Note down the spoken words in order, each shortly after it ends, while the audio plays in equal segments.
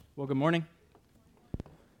Well, good morning.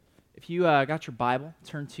 If you got your Bible,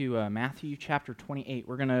 turn to Matthew chapter 28.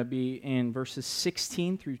 We're going to be in verses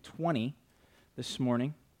 16 through 20 this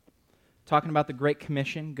morning, talking about the Great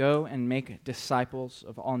Commission, go and make disciples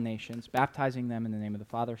of all nations, baptizing them in the name of the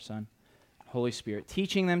Father, Son, and Holy Spirit,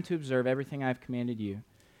 teaching them to observe everything I have commanded you.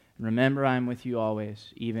 And remember, I am with you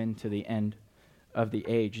always, even to the end of the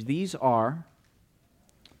age. These are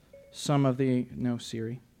some of the... No,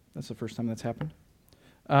 Siri. That's the first time that's happened.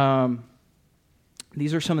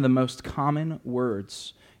 These are some of the most common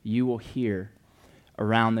words you will hear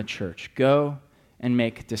around the church. Go and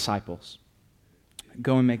make disciples.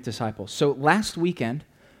 Go and make disciples. So last weekend,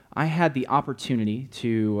 I had the opportunity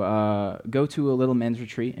to go to a little men's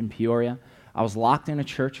retreat in Peoria. I was locked in a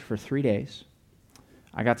church for 3 days.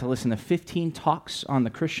 I got to listen to 15 talks on the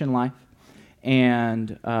Christian life,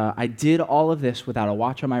 and I did all of this without a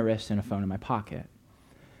watch on my wrist and a phone in my pocket.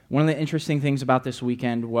 One of the interesting things about this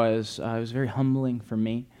weekend was it was very humbling for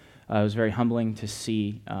me. It was very humbling to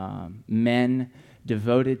see men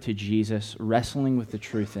devoted to Jesus wrestling with the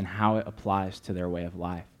truth and how it applies to their way of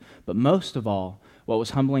life. But most of all, what was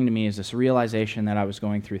humbling to me is this realization that I was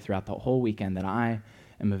going through throughout the whole weekend that I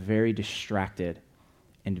am a very distracted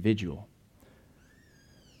individual.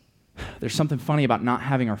 There's something funny about not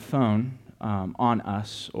having our phone on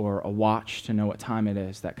us or a watch to know what time it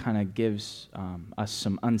is that kind of gives us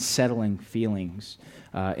some unsettling feelings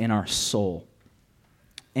in our soul.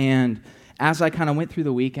 And as I kind of went through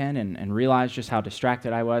the weekend and realized just how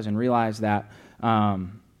distracted I was and realized that I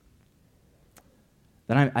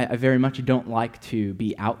very much don't like to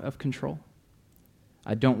be out of control.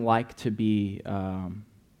 I don't like to be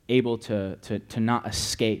able to not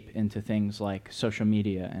escape into things like social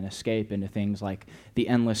media and escape into things like the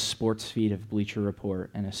endless sports feed of Bleacher Report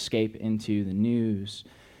and escape into the news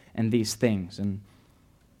and these things. And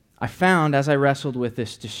I found as I wrestled with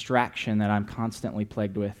this distraction that I'm constantly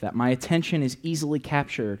plagued with, that my attention is easily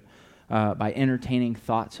captured by entertaining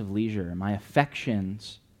thoughts of leisure. My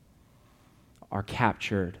affections are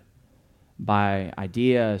captured by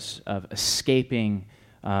ideas of escaping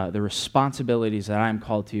the responsibilities that I'm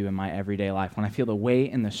called to in my everyday life. When I feel the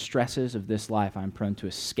weight and the stresses of this life, I'm prone to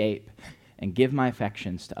escape and give my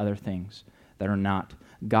affections to other things that are not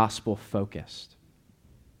gospel-focused.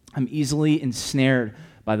 I'm easily ensnared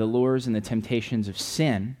by the lures and the temptations of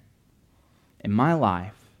sin in my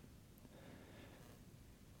life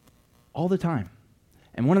all the time.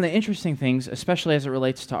 And one of the interesting things, especially as it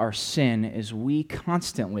relates to our sin, is we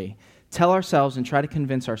constantly tell ourselves and try to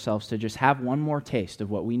convince ourselves to just have one more taste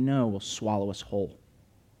of what we know will swallow us whole.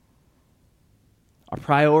 Our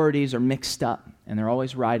priorities are mixed up, and they're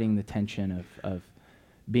always riding the tension of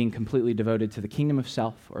being completely devoted to the kingdom of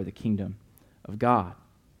self or the kingdom of God.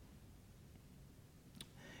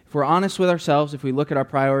 If we're honest with ourselves, if we look at our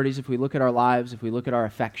priorities, if we look at our lives, if we look at our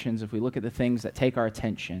affections, if we look at the things that take our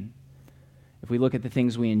attention, if we look at the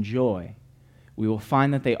things we enjoy, we will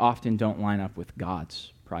find that they often don't line up with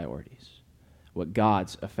God's priorities, what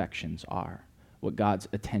God's affections are, what God's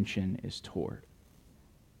attention is toward.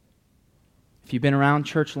 If you've been around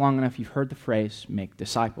church long enough, you've heard the phrase, make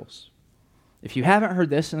disciples. If you haven't heard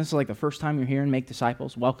this, and this is like the first time you're hearing make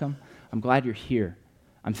disciples, welcome. I'm glad you're here.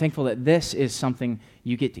 I'm thankful that this is something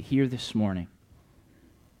you get to hear this morning.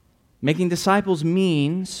 Making disciples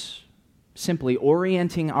means simply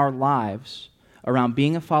orienting our lives around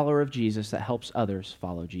being a follower of Jesus that helps others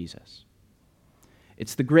follow Jesus.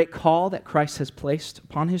 It's the great call that Christ has placed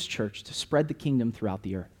upon his church to spread the kingdom throughout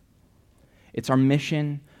the earth. It's our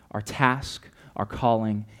mission, our task, our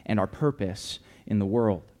calling, and our purpose in the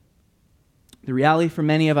world. The reality for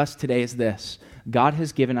many of us today is this: God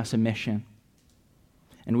has given us a mission,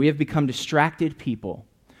 and we have become distracted people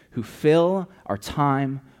who fill our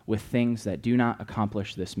time with things that do not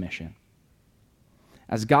accomplish this mission.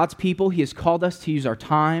 As God's people, he has called us to use our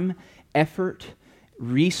time, effort,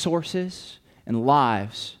 resources, and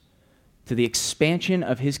lives to the expansion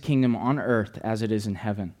of his kingdom on earth as it is in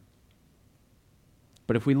heaven.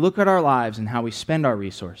 But if we look at our lives and how we spend our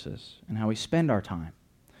resources and how we spend our time,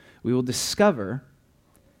 we will discover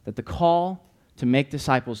that the call to make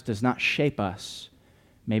disciples does not shape us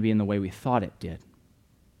maybe in the way we thought it did.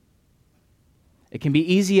 It can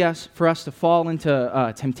be easy for us to fall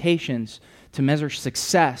into temptations to measure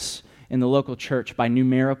success in the local church by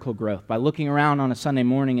numerical growth, by looking around on a Sunday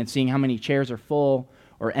morning and seeing how many chairs are full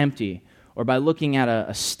or empty, or by looking at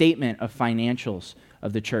a statement of financials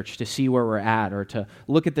of the church to see where we're at, or to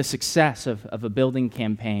look at the success of a building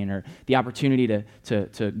campaign, or the opportunity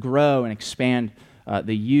to grow and expand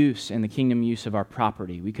the use and the kingdom use of our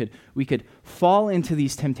property. We could fall into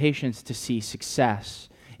these temptations to see success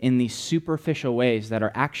in these superficial ways that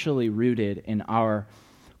are actually rooted in our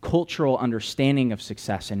cultural understanding of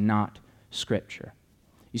success and not Scripture.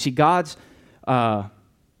 You see, God's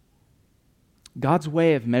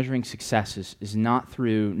way of measuring success is not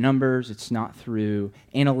through numbers, it's not through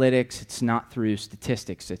analytics, it's not through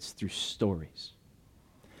statistics, it's through stories.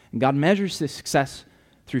 And God measures this success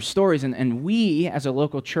through stories, and we as a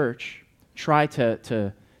local church try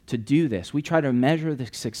to do this. We try to measure the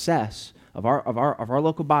success of our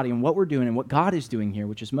local body and what we're doing and what God is doing here,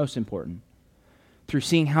 which is most important, through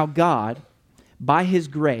seeing how God, by His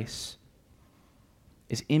grace,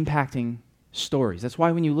 is impacting stories. That's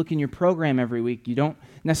why when you look in your program every week, you don't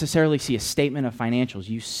necessarily see a statement of financials.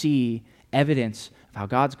 You see evidence of how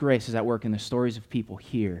God's grace is at work in the stories of people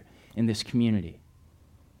here in this community.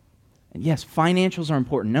 And yes, financials are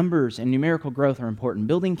important. Numbers and numerical growth are important.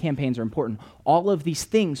 Building campaigns are important. All of these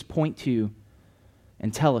things point to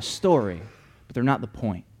and tell a story, but they're not the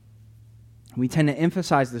point. We tend to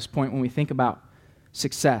emphasize this point when we think about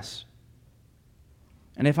success.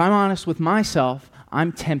 And if I'm honest with myself,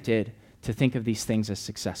 I'm tempted to think of these things as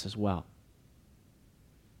success as well.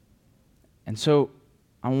 And so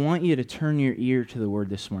I want you to turn your ear to the Word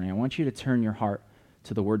this morning. I want you to turn your heart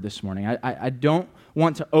to the Word this morning. I don't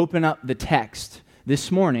want to open up the text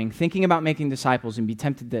this morning thinking about making disciples and be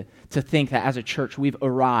tempted to think that as a church we've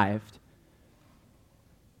arrived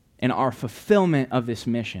in our fulfillment of this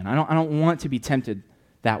mission. I don't want to be tempted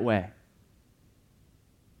that way.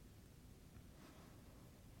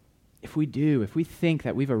 If we think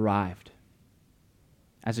that we've arrived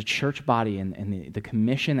as a church body and the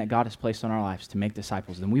commission that God has placed on our lives to make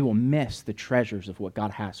disciples, then we will miss the treasures of what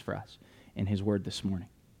God has for us in His Word this morning.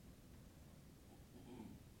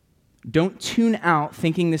 Don't tune out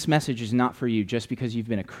thinking this message is not for you just because you've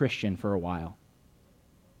been a Christian for a while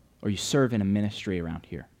or you serve in a ministry around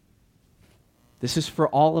here. This is for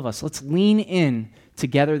all of us. Let's lean in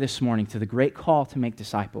together this morning to the great call to make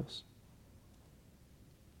disciples.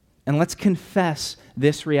 And let's confess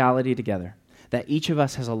this reality together, that each of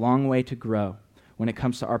us has a long way to grow when it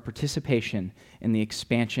comes to our participation in the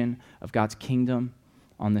expansion of God's kingdom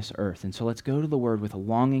on this earth. And so let's go to the Word with a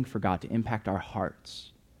longing for God to impact our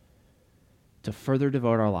hearts, to further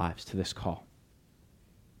devote our lives to this call,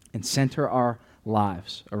 and center our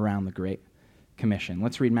lives around the Great Commission.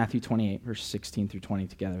 Let's read Matthew 28, verse 16 through 20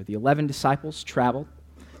 together. The 11 disciples traveled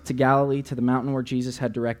to Galilee, to the mountain where Jesus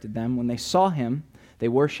had directed them. When they saw Him, they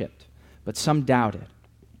worshipped, but some doubted.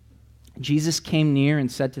 Jesus came near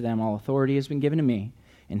and said to them, "All authority has been given to me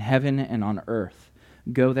in heaven and on earth.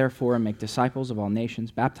 Go therefore and make disciples of all nations,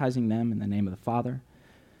 baptizing them in the name of the Father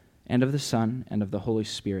and of the Son and of the Holy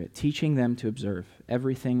Spirit, teaching them to observe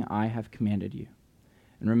everything I have commanded you.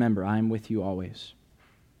 And remember, I am with you always,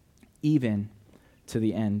 even to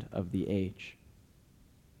the end of the age."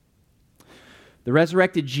 The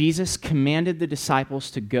resurrected Jesus commanded the disciples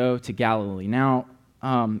to go to Galilee. Now,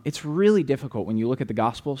 it's really difficult when you look at the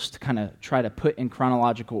Gospels to kind of try to put in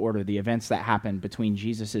chronological order the events that happened between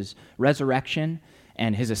Jesus' resurrection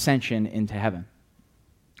and His ascension into heaven.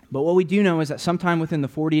 But what we do know is that sometime within the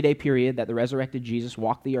 40-day period that the resurrected Jesus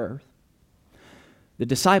walked the earth, the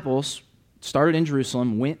disciples started in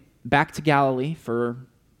Jerusalem, went back to Galilee for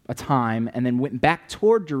a time, and then went back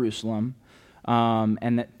toward Jerusalem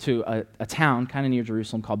and to a town kind of near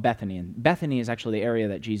Jerusalem called Bethany. And Bethany is actually the area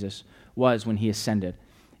that Jesus was when He ascended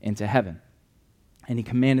into heaven. And He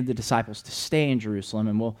commanded the disciples to stay in Jerusalem,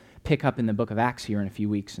 and we'll pick up in the book of Acts here in a few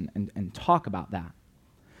weeks and talk about that.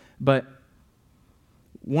 But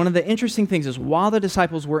one of the interesting things is while the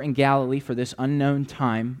disciples were in Galilee for this unknown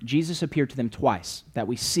time, Jesus appeared to them twice that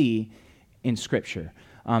we see in Scripture.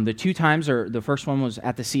 The two times, the first one was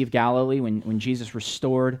at the Sea of Galilee when Jesus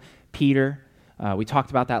restored Peter. We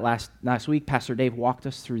talked about that last week. Pastor Dave walked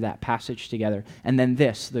us through that passage together. And then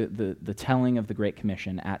the telling of the Great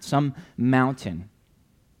Commission at some mountain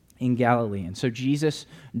in Galilee. And so Jesus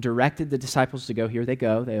directed the disciples to go. Here they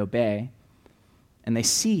go. They obey. And they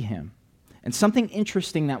see Him. And something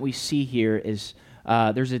interesting that we see here is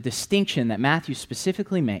there's a distinction that Matthew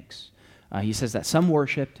specifically makes. He says that some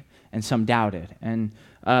worshiped and some doubted. And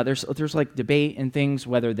there's like debate and things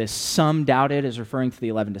whether this some doubted is referring to the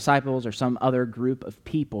 11 disciples or some other group of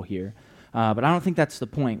people here. But I don't think that's the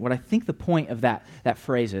point. What I think the point of that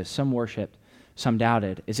phrase is, some worshiped, some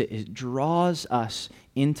doubted, is it draws us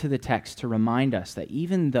into the text to remind us that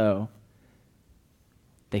even though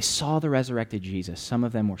they saw the resurrected Jesus, some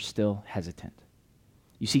of them were still hesitant.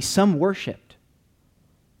 You see, some worshiped.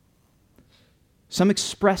 Some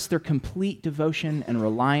expressed their complete devotion and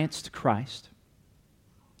reliance to Christ,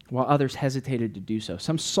 while others hesitated to do so.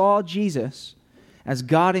 Some saw Jesus as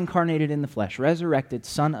God incarnated in the flesh, resurrected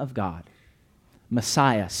Son of God,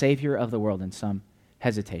 Messiah, Savior of the world, and some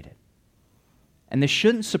hesitated. And this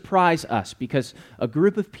shouldn't surprise us because a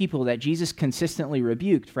group of people that Jesus consistently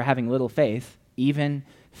rebuked for having little faith, even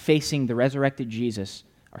facing the resurrected Jesus,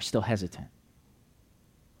 are still hesitant.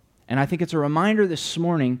 And I think it's a reminder this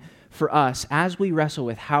morning for us as we wrestle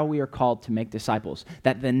with how we are called to make disciples,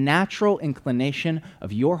 that the natural inclination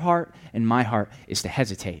of your heart and my heart is to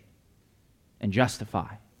hesitate and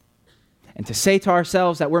justify. And to say to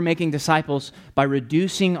ourselves that we're making disciples by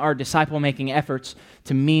reducing our disciple-making efforts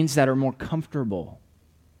to means that are more comfortable,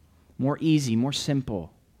 more easy, more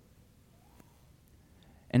simple.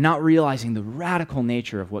 And not realizing the radical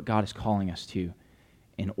nature of what God is calling us to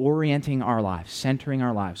in orienting our lives, centering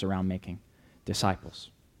our lives around making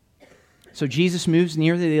disciples. So Jesus moves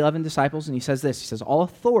near the 11 disciples and he says this. He says, "All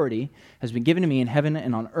authority has been given to me in heaven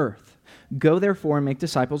and on earth. Go therefore and make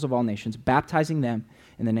disciples of all nations, baptizing them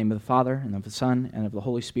in the name of the Father and of the Son and of the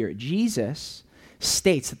Holy Spirit." Jesus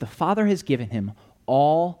states that the Father has given him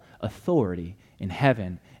all authority in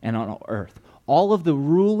heaven and on earth. All of the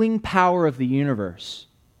ruling power of the universe,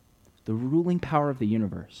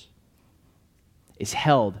 is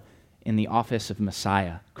held in the office of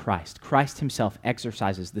Messiah, Christ. Christ himself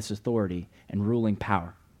exercises this authority and ruling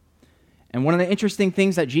power. And one of the interesting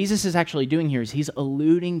things that Jesus is actually doing here is he's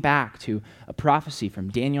alluding back to a prophecy from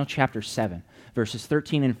Daniel chapter 7, verses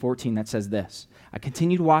 13 and 14 that says this: "I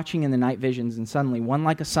continued watching in the night visions, and suddenly one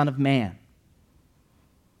like a son of man,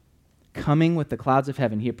 coming with the clouds of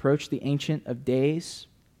heaven, he approached the Ancient of Days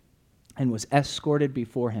and was escorted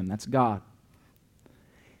before him." That's God.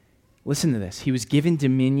 Listen to this. "He was given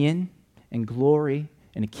dominion and glory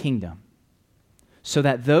and a kingdom, so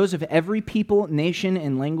that those of every people, nation,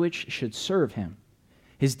 and language should serve him.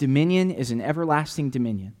 His dominion is an everlasting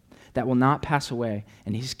dominion that will not pass away,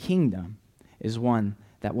 and his kingdom is one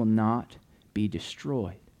that will not be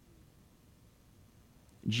destroyed."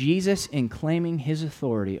 Jesus, in claiming his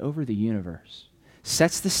authority over the universe,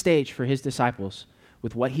 sets the stage for his disciples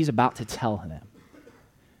with what he's about to tell them.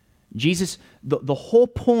 Jesus, the whole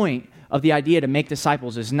point of the idea to make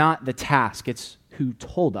disciples is not the task, it's who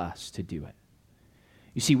told us to do it.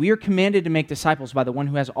 You see, we are commanded to make disciples by the one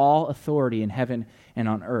who has all authority in heaven and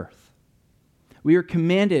on earth. We are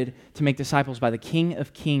commanded to make disciples by the King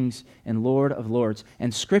of Kings and Lord of Lords.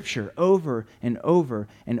 And Scripture, over and over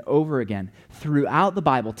and over again, throughout the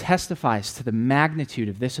Bible, testifies to the magnitude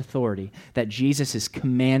of this authority that Jesus is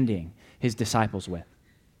commanding his disciples with.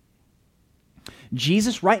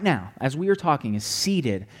 Jesus, right now, as we are talking, is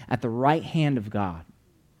seated at the right hand of God.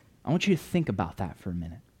 I want you to think about that for a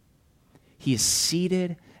minute. He is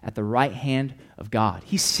seated at the right hand of God.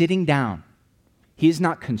 He's sitting down. He is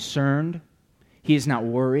not concerned. He is not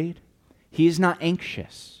worried. He is not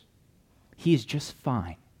anxious. He is just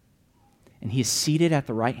fine. And he is seated at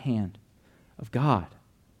the right hand of God.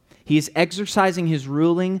 He is exercising his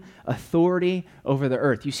ruling authority over the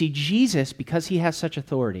earth. You see, Jesus, because he has such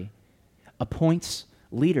authority, appoints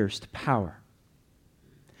leaders to power.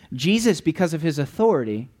 Jesus, because of his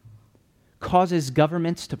authority, causes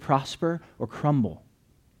governments to prosper or crumble.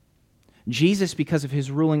 Jesus, because of his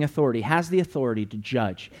ruling authority, has the authority to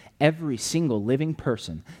judge every single living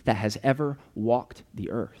person that has ever walked the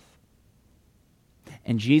earth.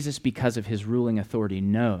 And Jesus, because of his ruling authority,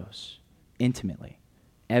 knows intimately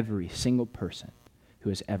every single person who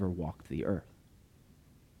has ever walked the earth.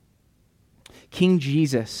 King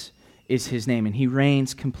Jesus is his name, and he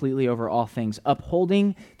reigns completely over all things,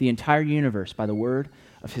 upholding the entire universe by the word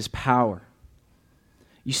of his power.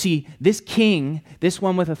 You see, this king, this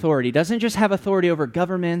one with authority, doesn't just have authority over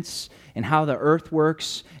governments and how the earth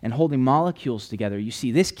works and holding molecules together. You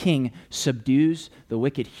see, this king subdues the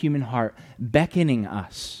wicked human heart, beckoning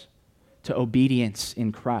us to obedience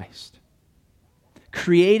in Christ,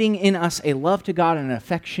 creating in us a love to God and an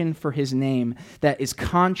affection for his name that is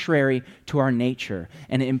contrary to our nature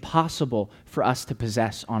and impossible for us to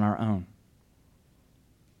possess on our own.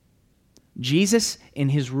 Jesus, in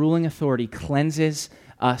his ruling authority, cleanses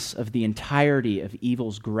us of the entirety of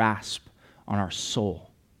evil's grasp on our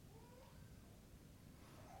soul.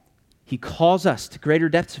 He calls us to greater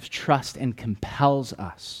depths of trust and compels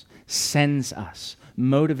us, sends us,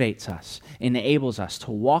 motivates us, enables us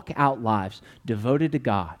to walk out lives devoted to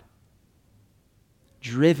God,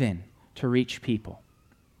 driven to reach people.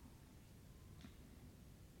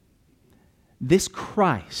 This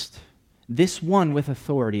Christ, this one with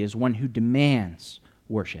authority, is one who demands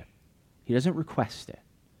worship. He doesn't request it.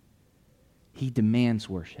 He demands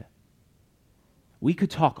worship. We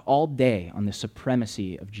could talk all day on the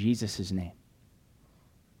supremacy of Jesus' name,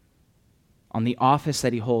 on the office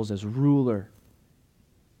that he holds as ruler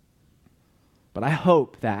But I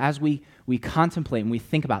hope that as we contemplate and we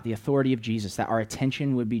think about the authority of Jesus, that our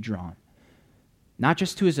attention would be drawn, not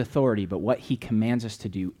just to his authority, but what he commands us to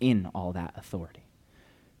do in all that authority,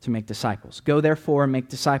 to make disciples. Go therefore and make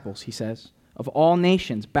disciples, he says, of all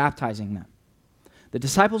nations, baptizing them. The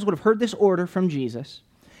disciples would have heard this order from Jesus,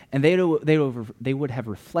 and they would have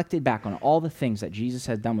reflected back on all the things that Jesus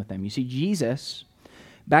had done with them. You see, Jesus,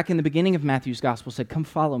 back in the beginning of Matthew's gospel, said, come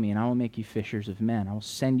follow me, and I will make you fishers of men. I will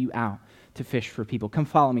send you out to fish for people. Come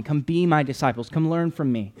follow me. Come be my disciples. Come learn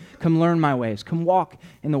from me. Come learn my ways. Come walk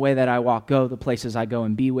in the way that I walk. Go the places I go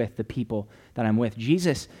and be with the people that I'm with.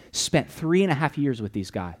 Jesus spent 3.5 years with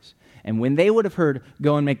these guys. And when they would have heard,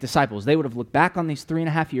 go and make disciples, they would have looked back on these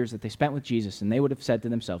 3.5 years that they spent with Jesus, and they would have said to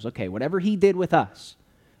themselves, okay, whatever he did with us,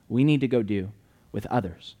 we need to go do with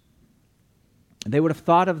others. They would have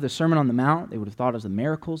thought of the Sermon on the Mount. They would have thought of the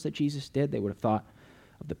miracles that Jesus did. They would have thought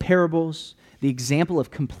of the parables, the example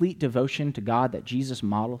of complete devotion to God that Jesus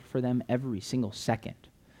modeled for them every single second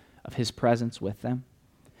of his presence with them,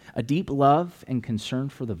 a deep love and concern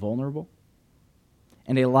for the vulnerable,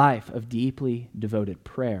 and a life of deeply devoted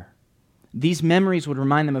prayer. These memories would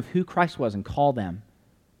remind them of who Christ was and call them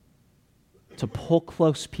to pull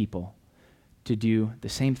close people to do the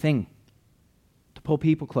same thing, to pull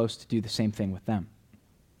people close to do the same thing with them.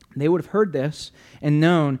 They would have heard this and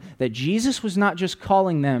known that Jesus was not just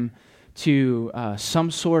calling them to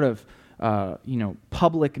some sort of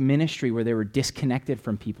public ministry where they were disconnected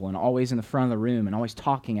from people and always in the front of the room and always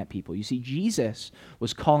talking at people. You see, Jesus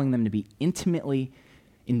was calling them to be intimately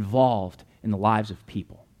involved in the lives of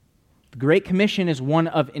people. The Great Commission is one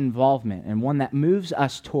of involvement and one that moves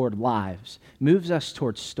us toward lives, moves us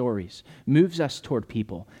toward stories, moves us toward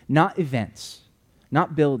people, not events,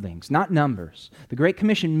 not buildings, not numbers. The Great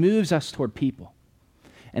Commission moves us toward people.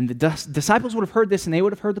 And the disciples would have heard this, and they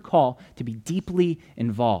would have heard the call to be deeply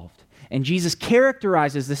involved. And Jesus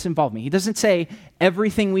characterizes this involvement. He doesn't say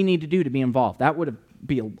everything we need to do to be involved. That would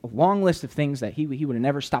be a long list of things that he would have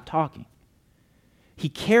never stopped talking. He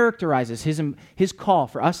characterizes his call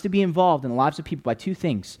for us to be involved in the lives of people by two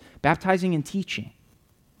things: baptizing and teaching.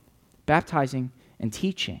 Baptizing and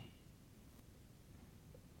teaching.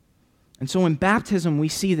 And so in baptism, we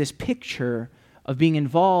see this picture of being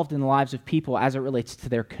involved in the lives of people as it relates to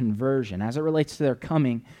their conversion, as it relates to their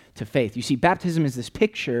coming to faith. You see, baptism is this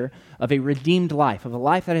picture of a redeemed life, of a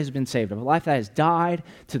life that has been saved, of a life that has died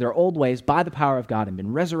to their old ways by the power of God and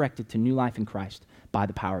been resurrected to new life in Christ by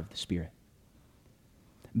the power of the Spirit.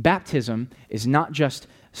 Baptism is not just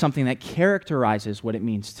something that characterizes what it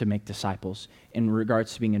means to make disciples in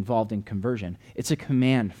regards to being involved in conversion. It's a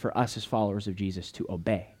command for us as followers of Jesus to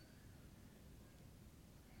obey.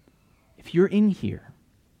 If you're in here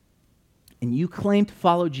and you claim to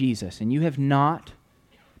follow Jesus and you have not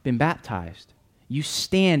been baptized, you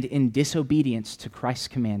stand in disobedience to Christ's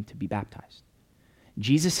command to be baptized.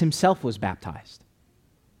 Jesus himself was baptized.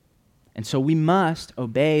 And so we must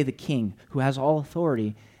obey the King who has all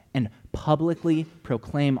authority and publicly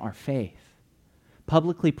proclaim our faith,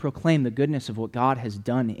 publicly proclaim the goodness of what God has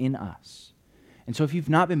done in us. And so if you've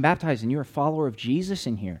not been baptized and you're a follower of Jesus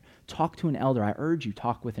in here, talk to an elder. I urge you,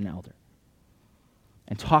 talk with an elder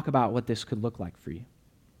and talk about what this could look like for you.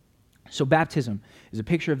 So baptism is a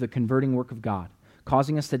picture of the converting work of God,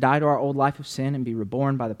 causing us to die to our old life of sin and be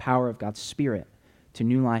reborn by the power of God's Spirit to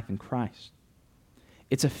new life in Christ.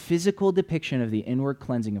 It's a physical depiction of the inward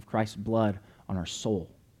cleansing of Christ's blood on our soul.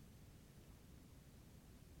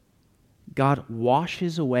 God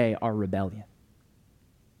washes away our rebellion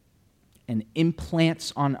and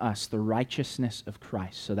implants on us the righteousness of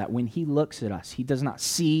Christ so that when he looks at us, he does not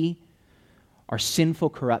see our sinful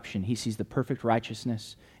corruption. He sees the perfect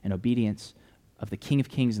righteousness and obedience of the King of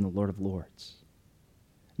Kings and the Lord of Lords.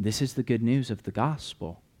 This is the good news of the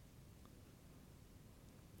gospel.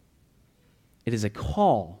 It is a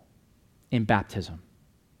call in baptism.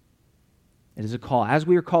 It is a call. As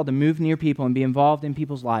we are called to move near people and be involved in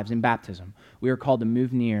people's lives in baptism, we are called to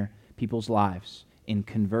move near people's lives in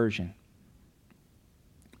conversion.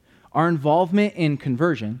 Our involvement in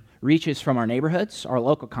conversion reaches from our neighborhoods, our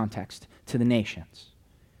local context, to the nations.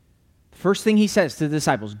 The first thing he says to the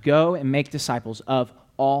disciples, go and make disciples of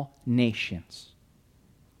all nations.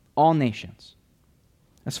 All nations.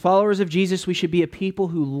 As followers of Jesus, we should be a people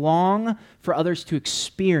who long for others to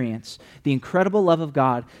experience the incredible love of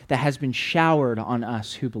God that has been showered on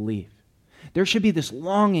us who believe. There should be this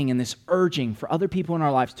longing and this urging for other people in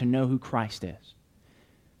our lives to know who Christ is.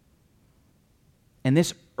 And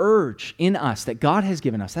this urge in us that God has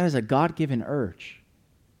given us, that is a God-given urge,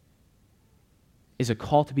 is a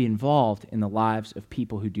call to be involved in the lives of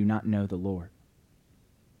people who do not know the Lord.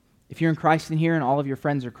 If you're in Christ in here and all of your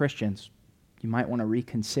friends are Christians, You might want to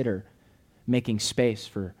reconsider making space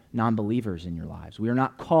for non-believers in your lives. We are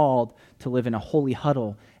not called to live in a holy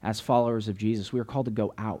huddle as followers of Jesus. We are called to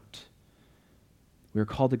go out. We are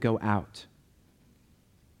called to go out.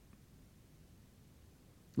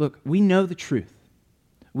 Look, we know the truth.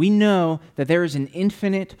 We know that there is an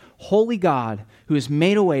infinite, holy God who has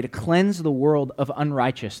made a way to cleanse the world of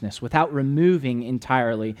unrighteousness without removing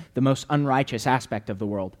entirely the most unrighteous aspect of the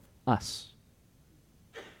world, us.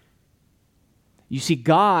 You see,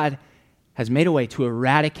 God has made a way to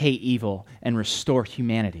eradicate evil and restore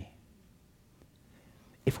humanity.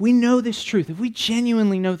 If we know this truth, if we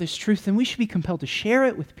genuinely know this truth, then we should be compelled to share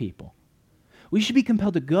it with people. We should be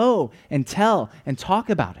compelled to go and tell and talk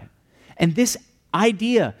about it. And this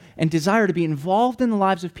idea and desire to be involved in the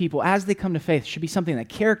lives of people as they come to faith should be something that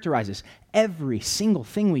characterizes every single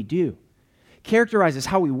thing we do. It characterizes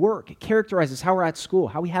how we work. It characterizes how we're at school,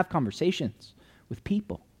 how we have conversations with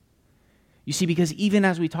people. You see, because even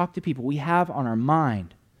as we talk to people, we have on our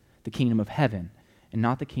mind the kingdom of heaven and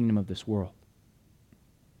not the kingdom of this world.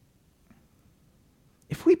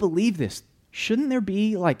 If we believe this, shouldn't there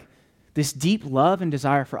be this deep love and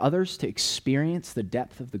desire for others to experience the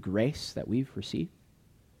depth of the grace that we've received?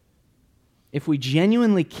 If we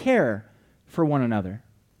genuinely care for one another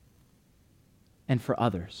and for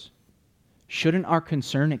others, shouldn't our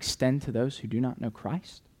concern extend to those who do not know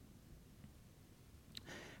Christ?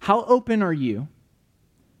 How open are you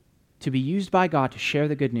to be used by God to share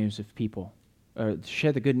the good news of people, or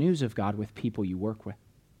share the good news of God with people you work with?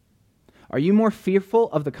 Are you more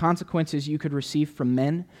fearful of the consequences you could receive from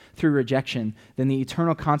men through rejection than the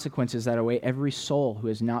eternal consequences that await every soul who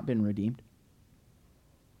has not been redeemed?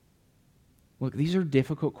 Look, these are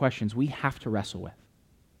difficult questions we have to wrestle with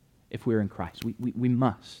if we're in Christ. We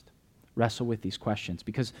must wrestle with these questions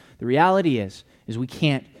because the reality is we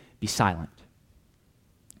can't be silent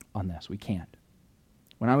on this. We can't.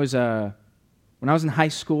 When I was in high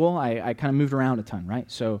school, I kind of moved around a ton,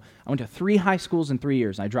 right? So I went to 3 high schools in 3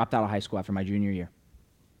 years. I dropped out of high school after my junior year.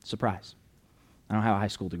 Surprise. I don't have a high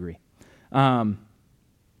school degree. One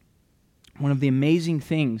of the amazing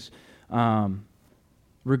things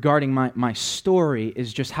regarding my story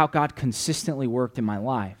is just how God consistently worked in my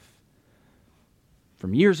life.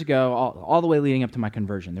 From years ago, all the way leading up to my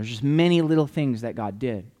conversion. There's just many little things that God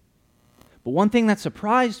did. But one thing that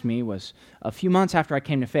surprised me was a few months after I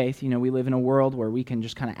came to faith, we live in a world where we can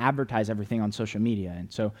just kind of advertise everything on social media.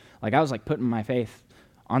 And so, I was putting my faith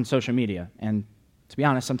on social media. And to be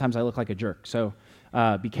honest, sometimes I look like a jerk. So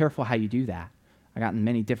be careful how you do that. I got in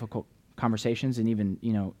many difficult conversations and even,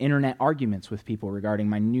 internet arguments with people regarding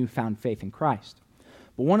my newfound faith in Christ.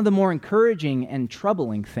 But one of the more encouraging and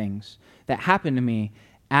troubling things that happened to me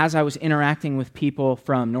as I was interacting with people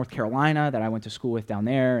from North Carolina that I went to school with down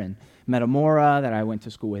there, and Metamora that I went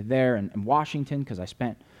to school with there, and Washington, because I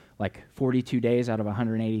spent 42 days out of a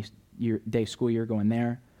 180-day school year going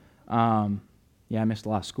there. I missed a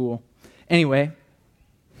lot of school. Anyway,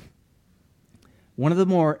 one of the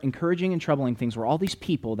more encouraging and troubling things were all these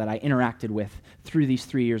people that I interacted with through these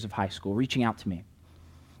 3 years of high school reaching out to me.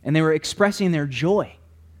 And they were expressing their joy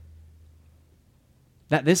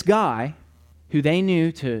that this guy who they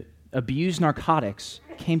knew to abuse narcotics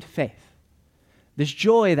came to faith. This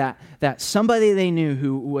joy that somebody they knew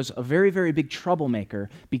who was a very, very big troublemaker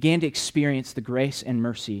began to experience the grace and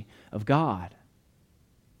mercy of God.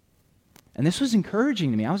 And this was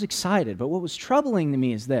encouraging to me. I was excited. But what was troubling to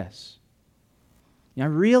me is this. I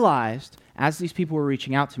realized, as these people were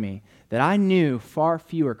reaching out to me, that I knew far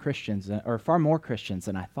more Christians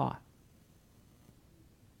than I thought.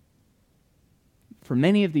 For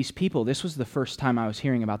many of these people, this was the first time I was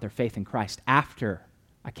hearing about their faith in Christ after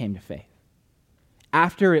I came to faith.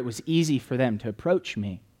 After it was easy for them to approach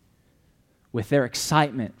me with their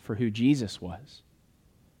excitement for who Jesus was.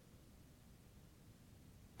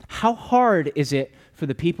 How hard is it for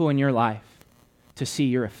the people in your life to see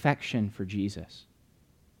your affection for Jesus?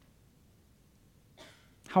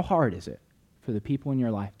 How hard is it for the people in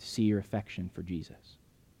your life to see your affection for Jesus?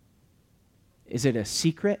 Is it a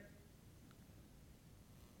secret?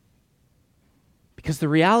 Because the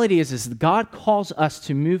reality is God calls us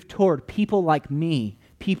to move toward people like me,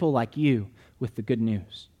 people like you, with the good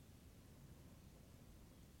news.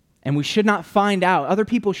 And we should not find out, other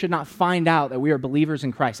people should not find out that we are believers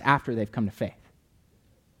in Christ after they've come to faith.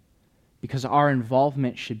 Because our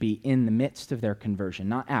involvement should be in the midst of their conversion,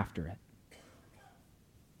 not after it.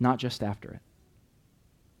 Not just after it.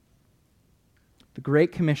 The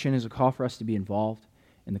Great Commission is a call for us to be involved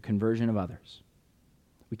in the conversion of others.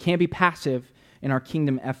 We can't be passive in our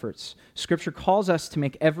kingdom efforts. Scripture calls us to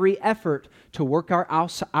make every effort to work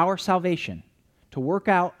our salvation, to work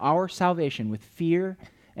out our salvation with fear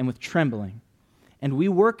and with trembling. And we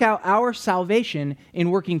work out our salvation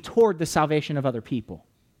in working toward the salvation of other people.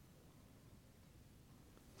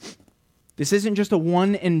 This isn't just a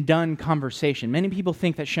one-and-done conversation. Many people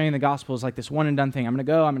think that sharing the gospel is like this one-and-done thing. I'm going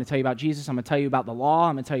to go, I'm going to tell you about Jesus, I'm going to tell you about the law,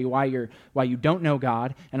 I'm going to tell you why you don't know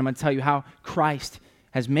God, and I'm going to tell you how Christ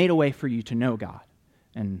has made a way for you to know God.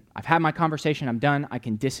 And I've had my conversation, I'm done, I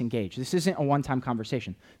can disengage. This isn't a one-time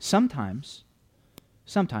conversation. Sometimes,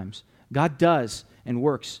 God does and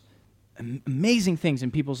works amazing things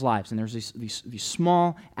in people's lives, and there's these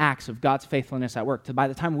small acts of God's faithfulness at work. By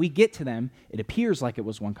the time we get to them, it appears like it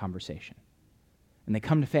was one conversation, and they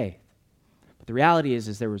come to faith. But the reality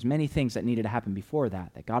is there was many things that needed to happen before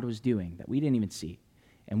that God was doing that we didn't even see,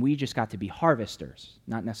 and we just got to be harvesters,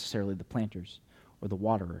 not necessarily the planters or the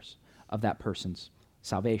waterers of that person's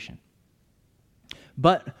salvation.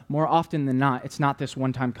 But more often than not, it's not this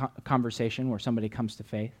one-time conversation where somebody comes to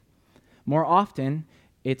faith. More often,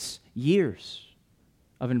 it's years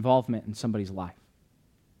of involvement in somebody's life.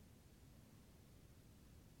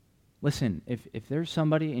 Listen, if there's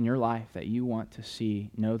somebody in your life that you want to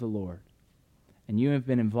see know the Lord, and you have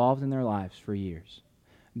been involved in their lives for years,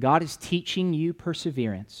 God is teaching you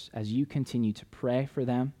perseverance as you continue to pray for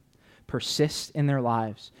them, persist in their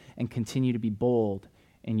lives, and continue to be bold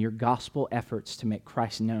in your gospel efforts to make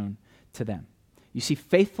Christ known to them. You see,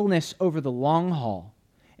 faithfulness over the long haul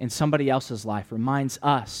in somebody else's life reminds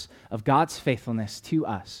us of God's faithfulness to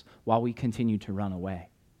us while we continue to run away.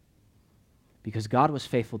 Because God was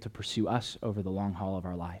faithful to pursue us over the long haul of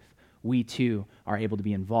our life, we too are able to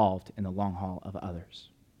be involved in the long haul of others.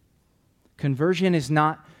 Conversion is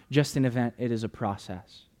not just an event, it is a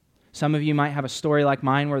process. Some of you might have a story like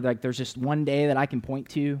mine where there's just one day that I can point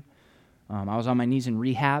to. I was on my knees in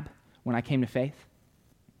rehab when I came to faith.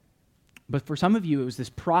 But for some of you, it was this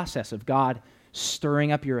process of God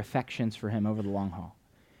stirring up your affections for Him over the long haul.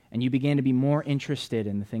 And you began to be more interested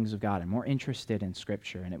in the things of God and more interested in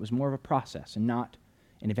Scripture. And it was more of a process and not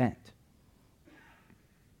an event.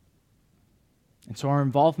 And so our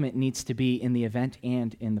involvement needs to be in the event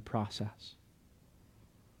and in the process.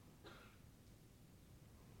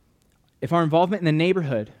 If our involvement in the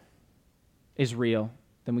neighborhood is real,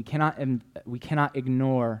 then we cannot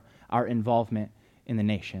ignore our involvement in the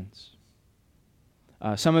nations.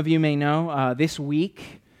 Some of you may know this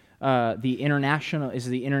week the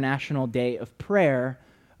International Day of Prayer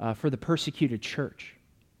for the Persecuted Church.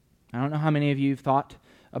 I don't know how many of you have thought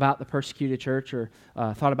about the persecuted church or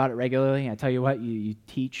thought about it regularly. I tell you what, you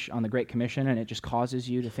teach on the Great Commission, and it just causes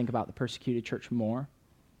you to think about the persecuted church more.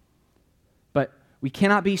 But we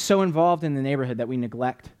cannot be so involved in the neighborhood that we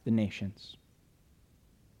neglect the nations.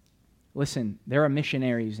 Listen, there are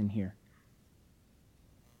missionaries in here.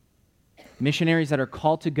 Missionaries that are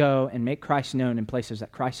called to go and make Christ known in places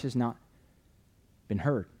that Christ has not been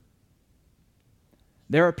heard.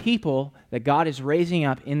 There are people that God is raising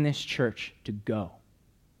up in this church to go.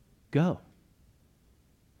 Go.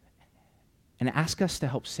 And ask us to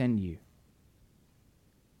help send you.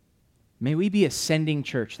 May we be a sending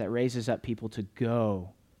church that raises up people to go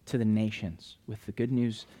to the nations with the good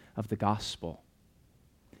news of the gospel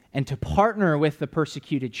and to partner with the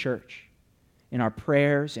persecuted church in our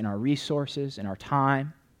prayers, in our resources, in our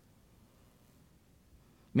time.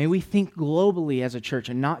 May we think globally as a church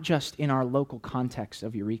and not just in our local context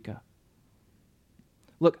of Eureka.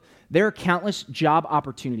 Look, there are countless job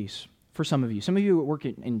opportunities for some of you. Some of you work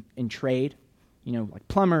in trade, like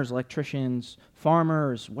plumbers, electricians,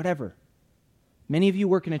 farmers, whatever. Many of you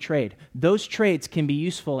work in a trade. Those trades can be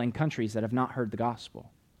useful in countries that have not heard the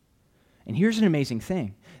gospel. And here's an amazing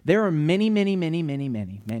thing. There are many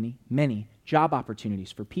job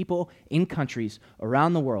opportunities for people in countries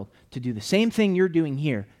around the world to do the same thing you're doing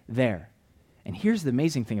here, there. And here's the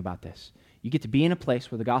amazing thing about this. You get to be in a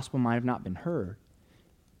place where the gospel might have not been heard.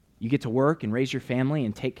 You get to work and raise your family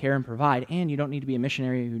and take care and provide, and you don't need to be a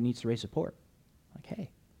missionary who needs to raise support. Like,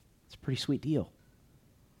 hey, it's a pretty sweet deal.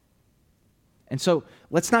 And so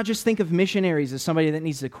let's not just think of missionaries as somebody that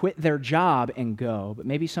needs to quit their job and go, but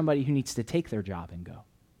maybe somebody who needs to take their job and go.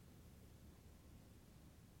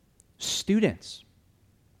 Students,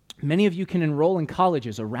 many of you can enroll in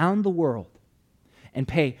colleges around the world and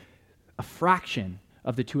pay a fraction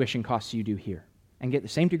of the tuition costs you do here and get the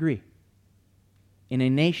same degree in a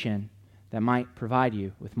nation that might provide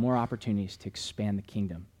you with more opportunities to expand the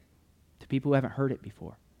kingdom to people who haven't heard it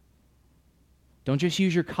before. Don't just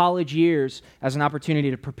use your college years as an opportunity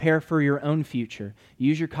to prepare for your own future.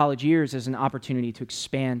 Use your college years as an opportunity to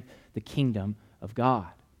expand the kingdom of God.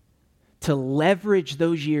 To leverage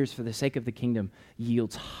those years for the sake of the kingdom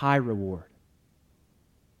yields high reward.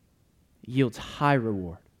 yields high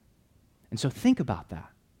reward. And so think about that.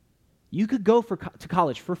 You could go to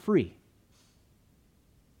college for free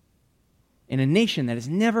in a nation that has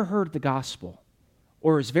never heard the gospel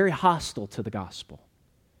or is very hostile to the gospel.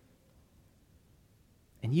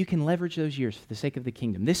 And you can leverage those years for the sake of the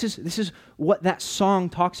kingdom. This is what that song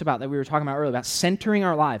talks about that we were talking about earlier, about centering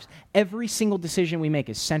our lives. Every single decision we make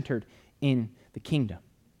is centered in the kingdom.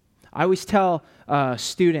 I always tell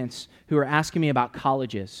students who are asking me about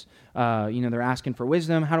colleges, they're asking for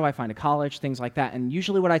wisdom, how do I find a college, things like that. And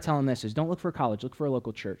usually what I tell them is don't look for a college, look for a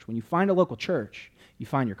local church. When you find a local church, you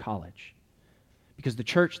find your college. Because the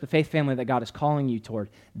church, the faith family that God is calling you toward,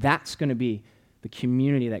 that's going to be the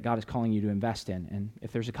community that God is calling you to invest in. And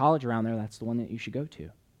if there's a college around there, that's the one that you should go to.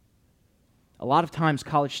 A lot of times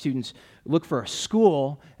college students look for a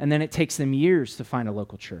school, and then it takes them years to find a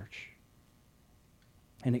local church.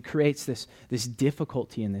 And it creates this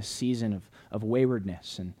difficulty in this season of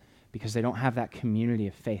waywardness, and because they don't have that community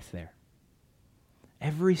of faith there.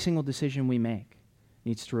 Every single decision we make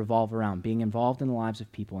needs to revolve around being involved in the lives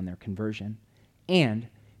of people in their conversion and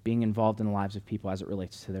being involved in the lives of people as it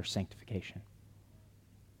relates to their sanctification.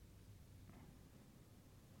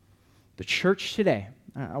 The church today,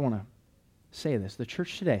 I want to say this, the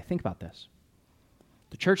church today, think about this.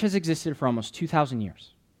 The church has existed for almost 2,000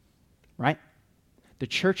 years, right? The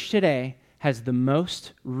church today has the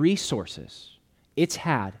most resources it's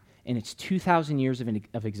had in its 2,000 years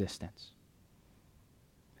of existence.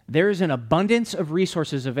 There is an abundance of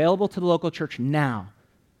resources available to the local church now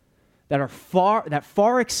that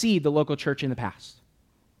far exceed the local church in the past.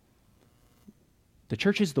 The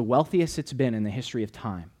church is the wealthiest it's been in the history of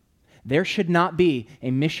time. There should not be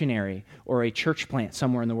a missionary or a church plant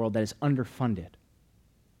somewhere in the world that is underfunded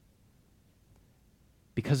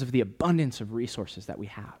because of the abundance of resources that we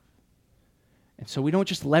have. And so we don't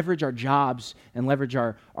just leverage our jobs and leverage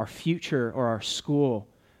our future or our school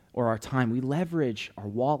or our time. We leverage our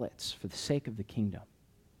wallets for the sake of the kingdom.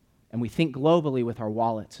 And we think globally with our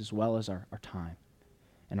wallets as well as our time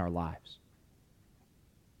and our lives.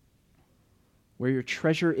 Where your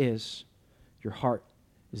treasure is, your heart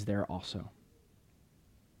is there also.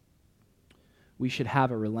 We should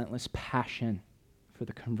have a relentless passion for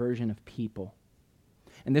the conversion of people.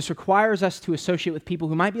 And this requires us to associate with people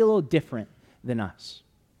who might be a little different than us.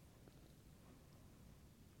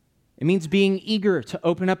 It means being eager to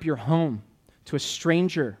open up your home to a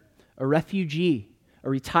stranger, a refugee, a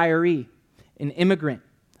retiree, an immigrant,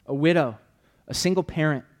 a widow, a single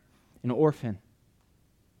parent, an orphan.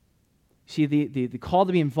 See, the call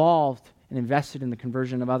to be involved and invested in the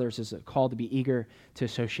conversion of others is a call to be eager to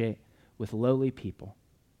associate with lowly people.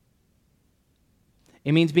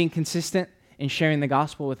 It means being consistent in sharing the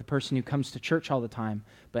gospel with a person who comes to church all the time,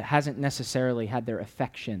 but hasn't necessarily had their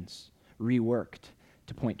affections reworked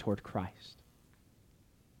to point toward Christ.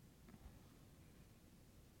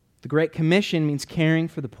 The Great Commission means caring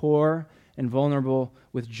for the poor and vulnerable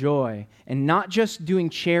with joy, and not just doing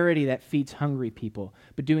charity that feeds hungry people,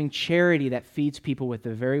 but doing charity that feeds people with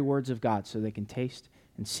the very words of God so they can taste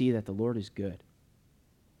and see that the Lord is good.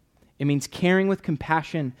 It means caring with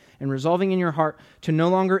compassion and resolving in your heart to no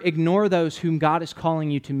longer ignore those whom God is calling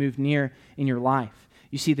you to move near in your life.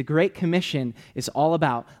 You see, the Great Commission is all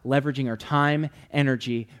about leveraging our time,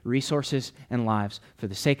 energy, resources, and lives for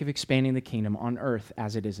the sake of expanding the kingdom on earth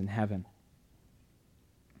as it is in heaven.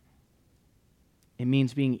 It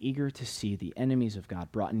means being eager to see the enemies of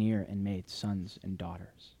God brought near and made sons and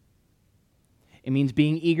daughters. It means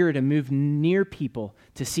being eager to move near people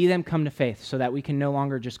to see them come to faith so that we can no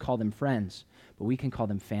longer just call them friends, but we can call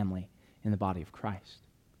them family in the body of Christ.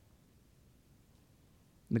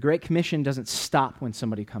 The Great Commission doesn't stop when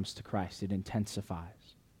somebody comes to Christ. It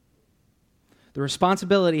intensifies. The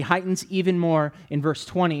responsibility heightens even more in verse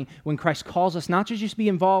 20 when Christ calls us not to just be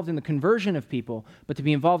involved in the conversion of people, but to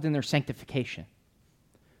be involved in their sanctification.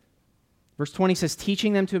 Verse 20 says,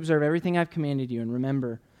 teaching them to observe everything I've commanded you, and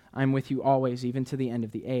remember, I'm with you always, even to the end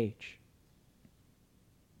of the age.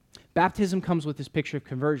 Baptism comes with this picture of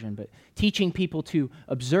conversion, but teaching people to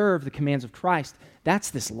observe the commands of Christ, that's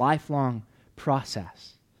this lifelong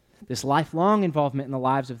process, this lifelong involvement in the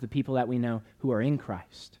lives of the people that we know who are in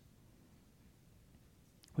Christ.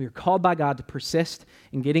 We are called by God to persist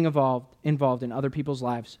in getting involved in other people's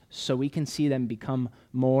lives so we can see them become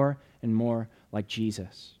more and more like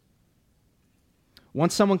Jesus.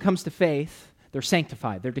 Once someone comes to faith, they're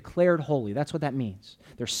sanctified. They're declared holy. That's what that means.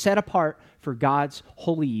 They're set apart for God's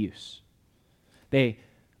holy use. They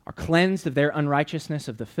are cleansed of their unrighteousness,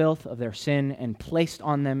 of the filth of their sin, and placed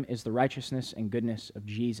on them is the righteousness and goodness of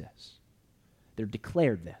Jesus. They're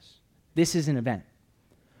declared this. This is an event.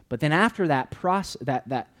 But then after that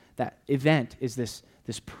that event is this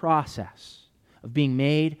process of being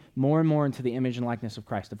made more and more into the image and likeness of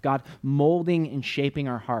Christ, of God molding and shaping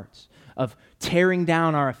our hearts, of tearing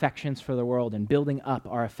down our affections for the world and building up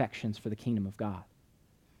our affections for the kingdom of God.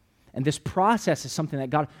 And this process is something that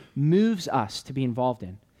God moves us to be involved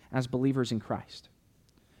in as believers in Christ.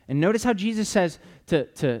 And notice how Jesus says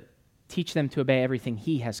to teach them to obey everything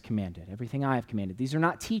he has commanded, everything I have commanded. These are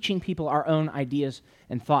not teaching people our own ideas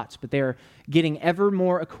and thoughts, but they are getting ever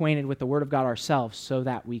more acquainted with the Word of God ourselves so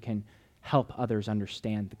that we can help others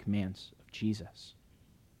understand the commands of Jesus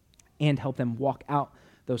and help them walk out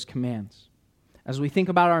those commands. As we think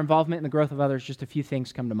about our involvement in the growth of others, just a few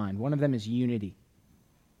things come to mind. One of them is unity.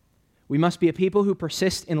 We must be a people who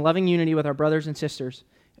persist in loving unity with our brothers and sisters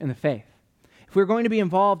in the faith. If we're going to be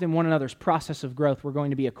involved in one another's process of growth, we're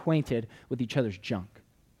going to be acquainted with each other's junk.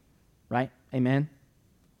 Right? Amen?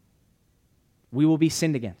 We will be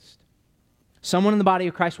sinned against. Someone in the body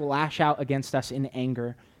of Christ will lash out against us in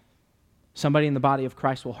anger. Somebody in the body of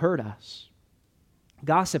Christ will hurt us,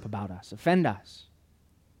 gossip about us, offend us.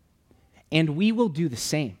 And we will do the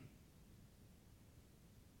same.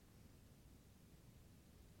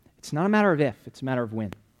 It's not a matter of if, it's a matter of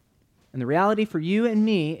when. And the reality for you and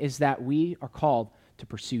me is that we are called to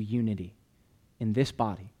pursue unity in this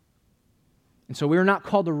body. And so we are not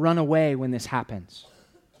called to run away when this happens.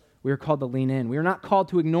 We are called to lean in. We are not called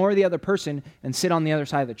to ignore the other person and sit on the other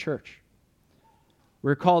side of the church.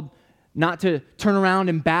 We're called not to turn around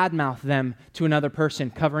and badmouth them to another person,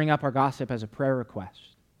 covering up our gossip as a prayer request.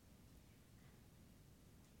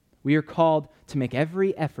 We are called to make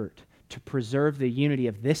every effort to preserve the unity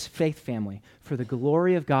of this faith family for the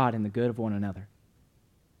glory of God and the good of one another.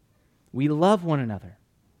 We love one another.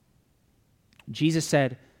 Jesus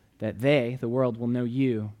said that they, the world, will know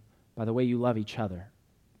you by the way you love each other,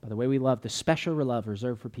 by the way we love the special love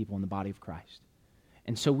reserved for people in the body of Christ.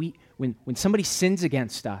 And so when somebody sins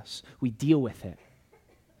against us, we deal with it.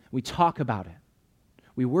 We talk about it.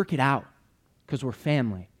 We work it out because we're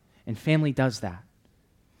family, and family does that.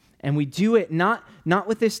 And we do it not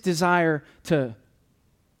with this desire to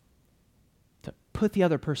put the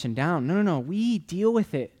other person down. No. We deal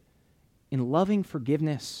with it in loving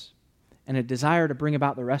forgiveness and a desire to bring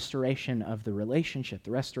about the restoration of the relationship,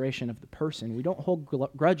 the restoration of the person. We don't hold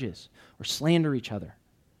grudges or slander each other.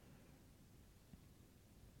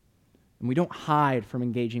 And we don't hide from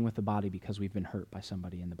engaging with the body because we've been hurt by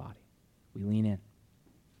somebody in the body. We lean in.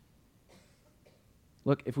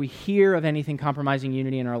 Look, if we hear of anything compromising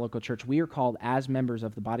unity in our local church, we are called as members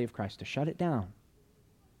of the body of Christ to shut it down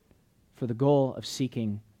for the goal of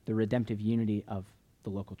seeking the redemptive unity of the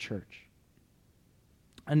local church.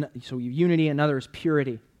 And so unity, another is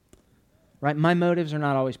purity. Right? My motives are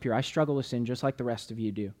not always pure. I struggle with sin just like the rest of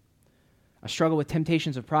you do. I struggle with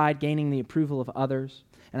temptations of pride, gaining the approval of others.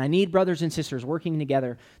 And I need brothers and sisters working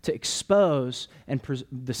together to expose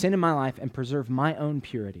the sin in my life and preserve my own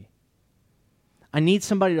purity. I need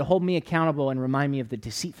somebody to hold me accountable and remind me of the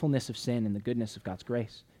deceitfulness of sin and the goodness of God's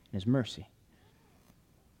grace and His mercy.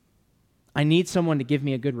 I need someone to give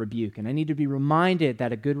me a good rebuke, and I need to be reminded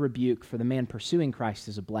that a good rebuke for the man pursuing Christ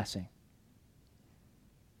is a blessing.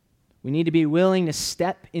 We need to be willing to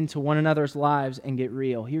step into one another's lives and get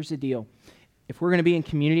real. Here's the deal. If we're going to be in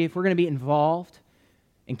community, if we're going to be involved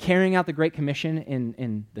in carrying out the Great Commission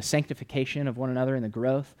in the sanctification of one another and the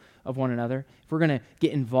growth of one another, if we're going to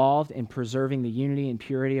get involved in preserving the unity and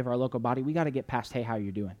purity of our local body, we got to get past, hey, how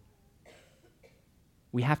you doing?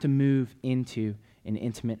 We have to move into an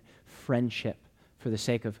intimate friendship for the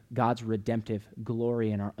sake of God's redemptive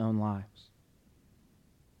glory in our own lives.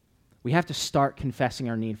 We have to start confessing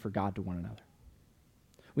our need for God to one another.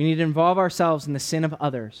 We need to involve ourselves in the sin of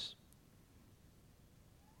others.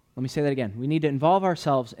 Let me say that again. We need to involve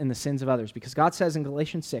ourselves in the sins of others because God says in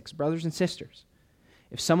Galatians 6, brothers and sisters,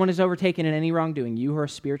 if someone is overtaken in any wrongdoing, you who are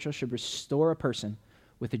spiritual should restore a person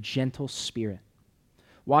with a gentle spirit,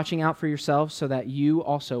 watching out for yourselves so that you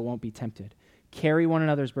also won't be tempted. Carry one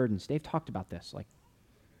another's burdens. Dave talked about this,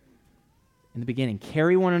 in the beginning.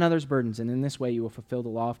 Carry one another's burdens, and in this way you will fulfill the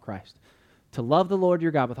law of Christ. To love the Lord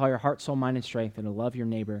your God with all your heart, soul, mind, and strength, and to love your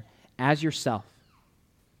neighbor as yourself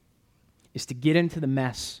is to get into the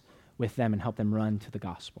mess with them and help them run to the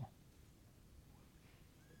gospel.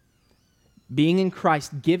 Being in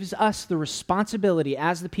Christ gives us the responsibility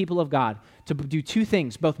as the people of God to do two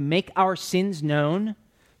things, both make our sins known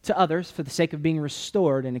to others for the sake of being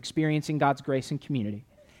restored and experiencing God's grace and community,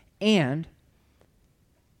 and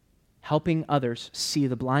helping others see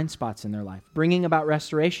the blind spots in their life, bringing about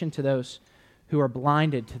restoration to those who are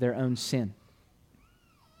blinded to their own sin.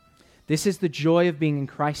 This is the joy of being in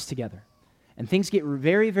Christ together. And things get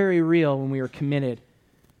very, very real when we are committed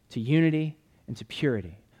to unity, and to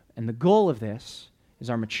purity. And the goal of this is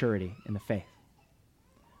our maturity in the faith.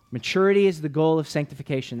 Maturity is the goal of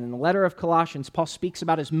sanctification. In the letter of Colossians, Paul speaks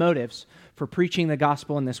about his motives for preaching the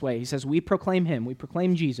gospel in this way. He says, we proclaim him, we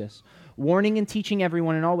proclaim Jesus, warning and teaching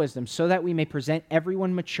everyone in all wisdom, so that we may present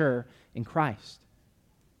everyone mature in Christ.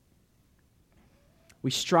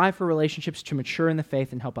 We strive for relationships to mature in the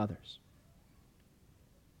faith and help others.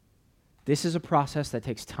 This is a process that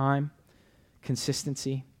takes time,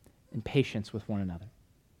 consistency, and patience with one another.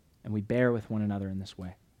 And we bear with one another in this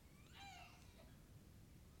way.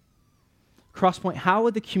 Crosspoint, how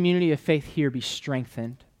would the community of faith here be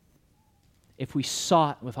strengthened if we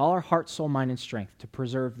sought with all our heart, soul, mind, and strength to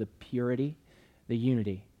preserve the purity, the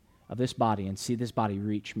unity of this body and see this body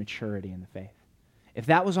reach maturity in the faith? If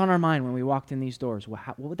that was on our mind when we walked in these doors,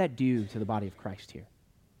 what would that do to the body of Christ here?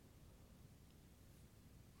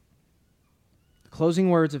 The closing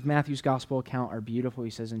words of Matthew's gospel account are beautiful. He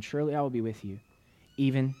says, and surely I will be with you,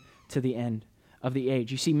 even to the end of the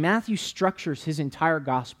age. You see, Matthew structures his entire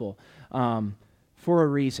gospel for a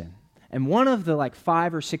reason. And one of the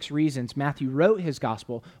 5 or 6 reasons Matthew wrote his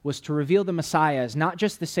gospel was to reveal the Messiah as not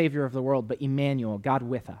just the Savior of the world, but Emmanuel, God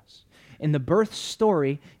with us. In the birth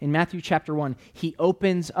story in Matthew chapter 1, he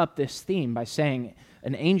opens up this theme by saying,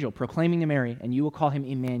 an angel proclaiming to Mary, and you will call him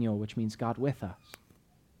Emmanuel, which means God with us.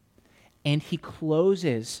 And he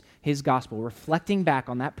closes his gospel, reflecting back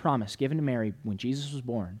on that promise given to Mary when Jesus was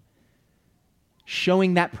born,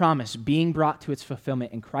 showing that promise being brought to its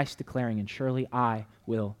fulfillment and Christ declaring, and surely I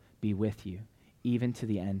will be with you, even to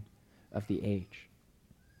the end of the age.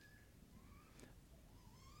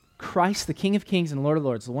 Christ, the King of Kings and Lord of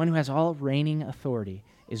Lords, the one who has all reigning authority,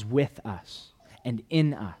 is with us and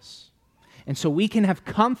in us. And so we can have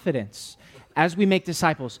confidence as we make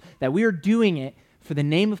disciples that we are doing it for the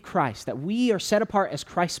name of Christ, that we are set apart as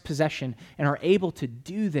Christ's possession and are able to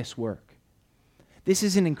do this work. This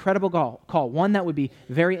is an incredible call, one that would be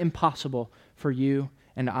very impossible for you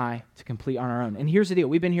and I to complete on our own. And here's the deal.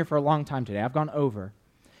 We've been here for a long time today. I've gone over.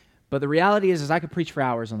 But the reality is I could preach for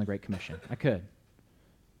hours on the Great Commission. I could.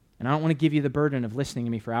 And I don't want to give you the burden of listening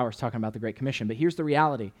to me for hours talking about the Great Commission. But here's the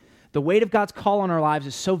reality. The weight of God's call on our lives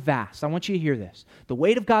is so vast. I want you to hear this. The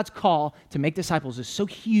weight of God's call to make disciples is so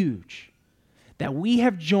huge that we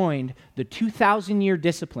have joined the 2,000-year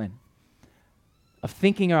discipline of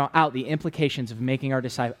thinking out the implications of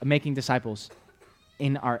making disciples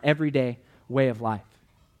in our everyday way of life.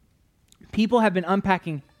 People have been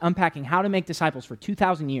unpacking how to make disciples for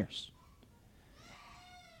 2,000 years.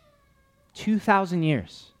 2,000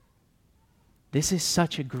 years. This is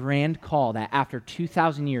such a grand call that after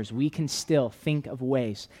 2,000 years, we can still think of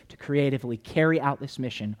ways to creatively carry out this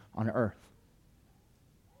mission on earth.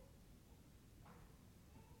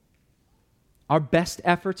 Our best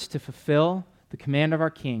efforts to fulfill the command of our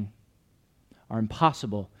King are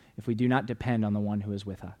impossible if we do not depend on the one who is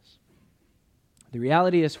with us. The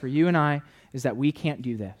reality is for you and I is that we can't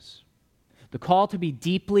do this. The call to be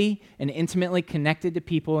deeply and intimately connected to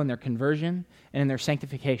people in their conversion and in their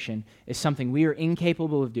sanctification is something we are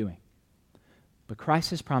incapable of doing. But Christ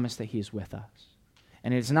has promised that he is with us.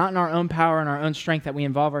 And it is not in our own power and our own strength that we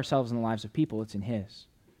involve ourselves in the lives of people, it's in his.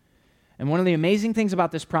 And one of the amazing things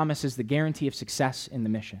about this promise is the guarantee of success in the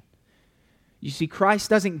mission. You see, Christ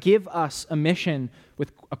doesn't give us a mission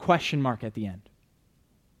with a question mark at the end.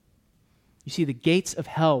 You see, the gates of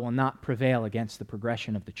hell will not prevail against the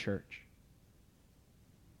progression of the church.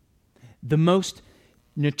 The most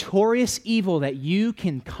notorious evil that you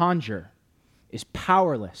can conjure is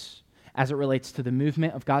powerless as it relates to the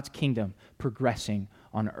movement of God's kingdom progressing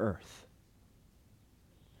on earth.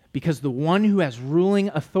 Because the one who has ruling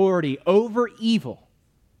authority over evil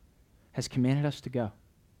has commanded us to go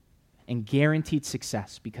and guaranteed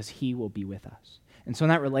success because he will be with us. And so in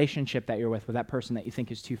that relationship that you're with that person that you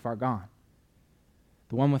think is too far gone,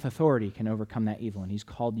 the one with authority can overcome that evil, and he's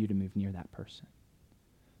called you to move near that person.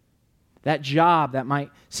 That job that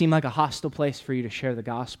might seem like a hostile place for you to share the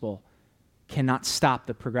gospel cannot stop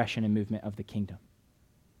the progression and movement of the kingdom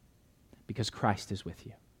because Christ is with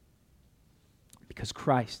you. Because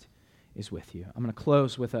Christ is with you. I'm going to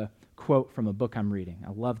close with a quote from a book I'm reading.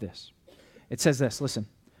 I love this. It says this, listen,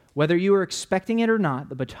 whether you are expecting it or not,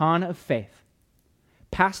 the baton of faith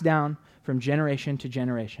passed down from generation to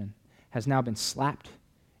generation has now been slapped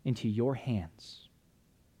into your hands.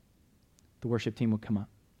 The worship team will come up.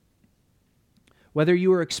 Whether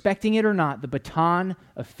you are expecting it or not, the baton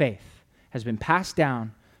of faith has been passed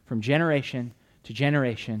down from generation to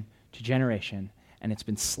generation to generation, and it's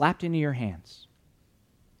been slapped into your hands.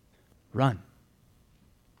 Run.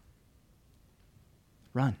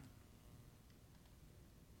 Run.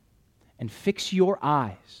 and fix your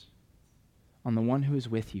eyes on the one who is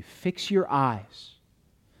with you. Fix your eyes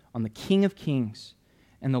on the King of Kings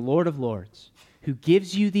and the Lord of Lords, who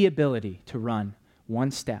gives you the ability to run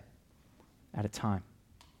one step at a time.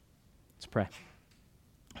 Let's pray.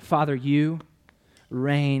 Father, you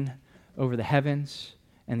reign over the heavens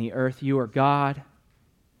and the earth. You are God.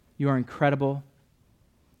 You are incredible.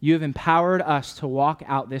 You have empowered us to walk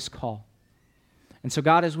out this call. And so,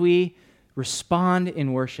 God, as we respond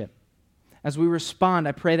in worship, as we respond,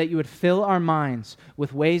 I pray that you would fill our minds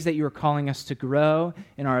with ways that you are calling us to grow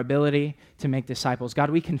in our ability to make disciples. God,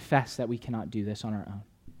 we confess that we cannot do this on our own.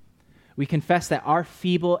 We confess that our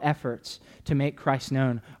feeble efforts to make Christ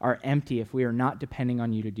known are empty if we are not depending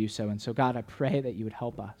on you to do so. And so, God, I pray that you would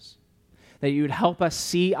help us, that you would help us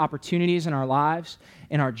see opportunities in our lives,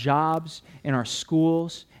 in our jobs, in our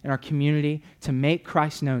schools, in our community, to make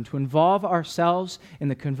Christ known, to involve ourselves in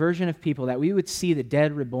the conversion of people, that we would see the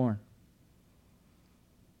dead reborn,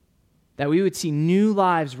 that we would see new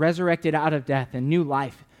lives resurrected out of death and new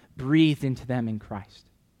life breathed into them in Christ.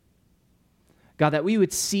 God, that we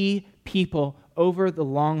would see people over the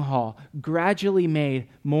long haul gradually made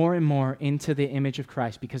more and more into the image of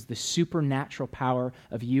Christ, because the supernatural power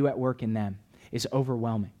of you at work in them is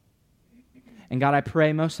overwhelming. And God, I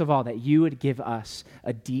pray most of all that you would give us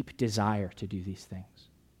a deep desire to do these things.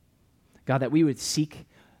 God, that we would seek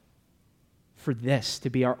for this to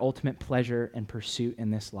be our ultimate pleasure and pursuit in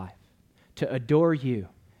this life, to adore you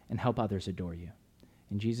and help others adore you.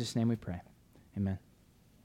 In Jesus' name we pray. Amen.